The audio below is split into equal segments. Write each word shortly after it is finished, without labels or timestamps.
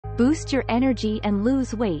boost your energy and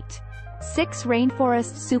lose weight. 6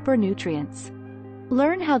 Rainforest Super Nutrients.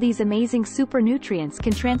 Learn how these amazing super nutrients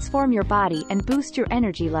can transform your body and boost your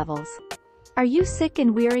energy levels. Are you sick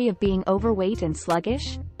and weary of being overweight and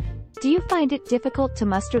sluggish? Do you find it difficult to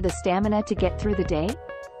muster the stamina to get through the day?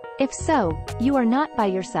 If so, you are not by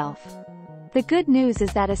yourself. The good news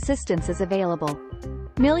is that assistance is available.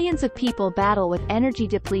 Millions of people battle with energy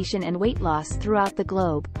depletion and weight loss throughout the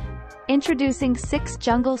globe. Introducing 6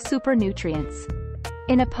 Jungle Super Nutrients.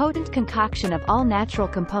 In a potent concoction of all natural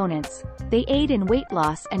components, they aid in weight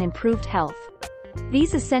loss and improved health.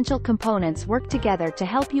 These essential components work together to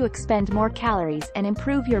help you expend more calories and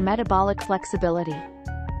improve your metabolic flexibility.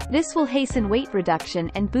 This will hasten weight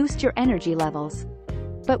reduction and boost your energy levels.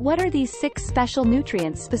 But what are these 6 special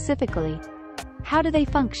nutrients specifically? How do they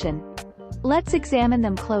function? Let's examine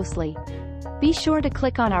them closely. Be sure to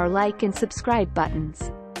click on our like and subscribe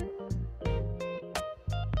buttons.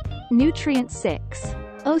 Nutrient 6.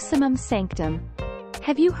 Ocimum Sanctum.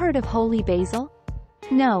 Have you heard of holy basil?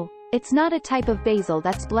 No, it's not a type of basil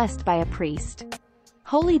that's blessed by a priest.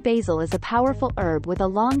 Holy basil is a powerful herb with a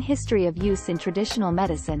long history of use in traditional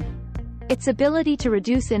medicine. Its ability to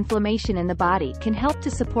reduce inflammation in the body can help to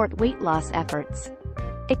support weight loss efforts.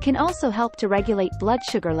 It can also help to regulate blood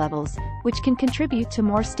sugar levels, which can contribute to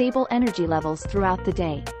more stable energy levels throughout the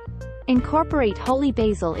day. Incorporate holy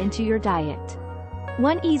basil into your diet.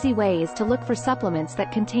 One easy way is to look for supplements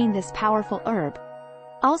that contain this powerful herb.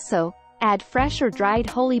 Also, add fresh or dried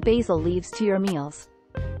holy basil leaves to your meals.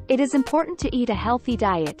 It is important to eat a healthy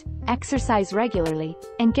diet, exercise regularly,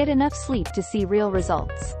 and get enough sleep to see real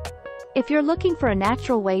results. If you're looking for a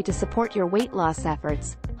natural way to support your weight loss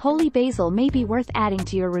efforts, holy basil may be worth adding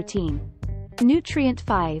to your routine. Nutrient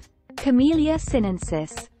 5. Camellia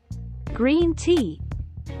Sinensis. Green tea.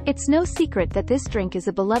 It's no secret that this drink is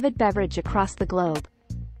a beloved beverage across the globe.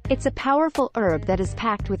 It's a powerful herb that is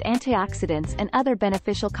packed with antioxidants and other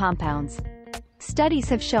beneficial compounds. Studies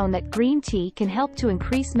have shown that green tea can help to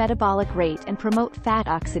increase metabolic rate and promote fat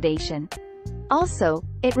oxidation. Also,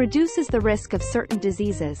 it reduces the risk of certain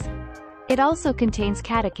diseases. It also contains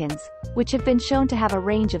catechins, which have been shown to have a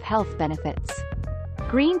range of health benefits.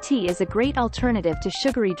 Green tea is a great alternative to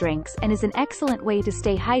sugary drinks and is an excellent way to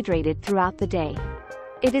stay hydrated throughout the day.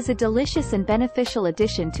 It is a delicious and beneficial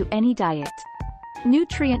addition to any diet.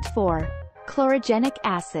 Nutrient 4. Chlorogenic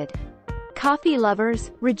Acid. Coffee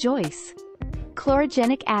lovers, rejoice!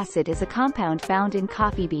 Chlorogenic acid is a compound found in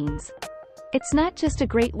coffee beans. It's not just a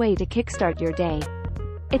great way to kickstart your day.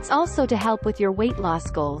 It's also to help with your weight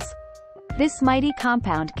loss goals. This mighty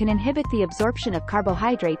compound can inhibit the absorption of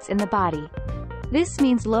carbohydrates in the body. This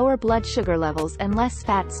means lower blood sugar levels and less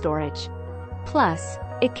fat storage. Plus,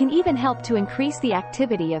 it can even help to increase the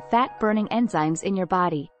activity of fat-burning enzymes in your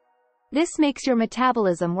body. This makes your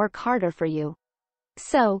metabolism work harder for you.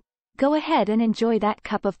 So, go ahead and enjoy that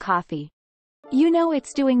cup of coffee. You know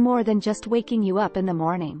it's doing more than just waking you up in the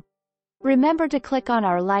morning. Remember to click on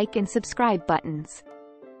our like and subscribe buttons.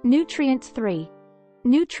 Nutrient 3.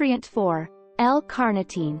 Nutrient 4.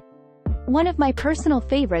 L-Carnitine. One of my personal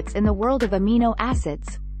favorites in the world of amino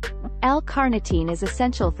acids. L-Carnitine is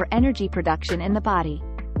essential for energy production in the body.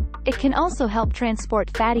 It can also help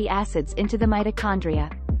transport fatty acids into the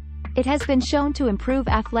mitochondria. It has been shown to improve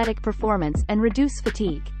athletic performance and reduce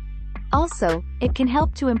fatigue. Also, it can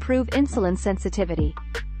help to improve insulin sensitivity.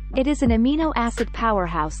 It is an amino acid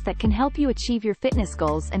powerhouse that can help you achieve your fitness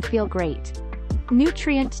goals and feel great.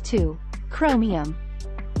 Nutrient 2. Chromium.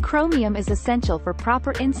 Chromium is essential for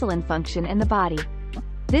proper insulin function in the body.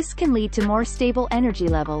 This can lead to more stable energy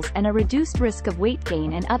levels and a reduced risk of weight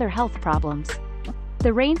gain and other health problems. The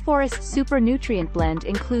Rainforest-SUPER nutrient blend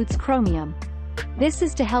includes chromium. This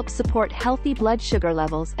is to help support healthy blood sugar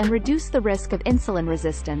levels and reduce the risk of insulin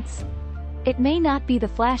resistance. It may not be the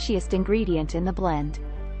flashiest ingredient in the blend.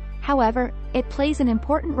 However, it plays an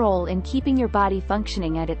important role in keeping your body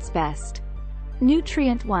functioning at its best.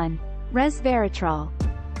 Nutrient 1. Resveratrol.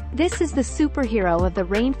 This is the superhero of the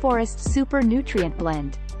Rainforest-SUPER nutrient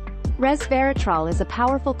blend. Resveratrol is a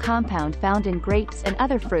powerful compound found in grapes and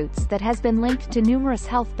other fruits that has been linked to numerous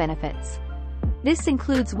health benefits. This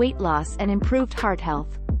includes weight loss and improved heart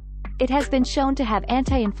health. It has been shown to have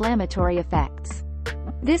anti-inflammatory effects.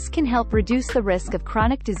 This can help reduce the risk of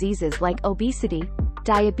chronic diseases like obesity,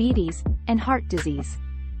 diabetes, and heart disease.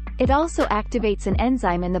 It also activates an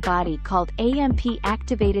enzyme in the body called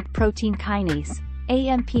AMP-activated protein kinase,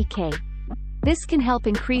 AMPK. This can help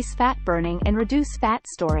increase fat burning and reduce fat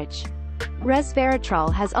storage.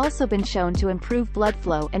 Resveratrol has also been shown to improve blood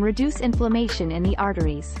flow and reduce inflammation in the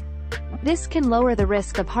arteries. This can lower the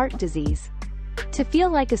risk of heart disease. To feel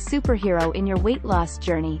like a superhero in your weight loss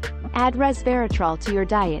journey, add Resveratrol to your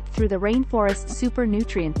diet through the Rainforest-SUPER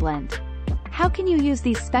nutrient blend. How can you use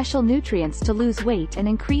these special nutrients to lose weight and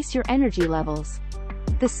increase your energy levels?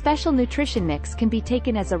 The special nutrition mix can be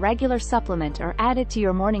taken as a regular supplement or added to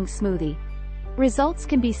your morning smoothie. Results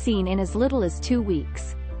can be seen in as little as 2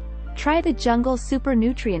 weeks. Try the Jungle Super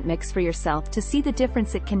Nutrient Mix for yourself to see the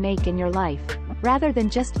difference it can make in your life, rather than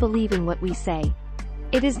just believing what we say.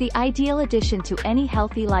 It is the ideal addition to any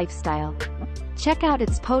healthy lifestyle. Check out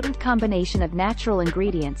its potent combination of natural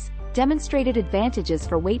ingredients, demonstrated advantages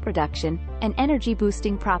for weight reduction, and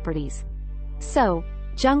energy-boosting properties. So,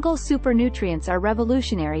 Jungle Super Nutrients are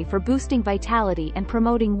revolutionary for boosting vitality and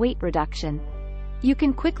promoting weight reduction. You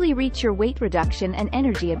can quickly reach your weight reduction and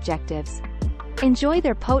energy objectives. Enjoy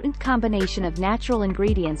their potent combination of natural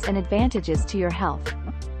ingredients and advantages to your health.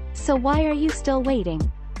 So why are you still waiting?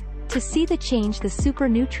 To see the change the super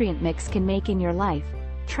nutrient mix can make in your life,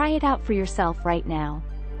 try it out for yourself right now.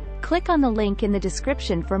 Click on the link in the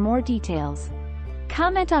description for more details.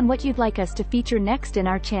 Comment on what you'd like us to feature next in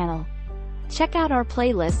our channel. Check out our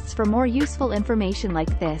playlists for more useful information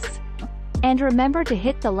like this. And remember to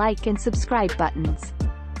hit the like and subscribe buttons.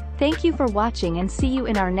 Thank you for watching and see you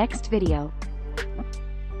in our next video.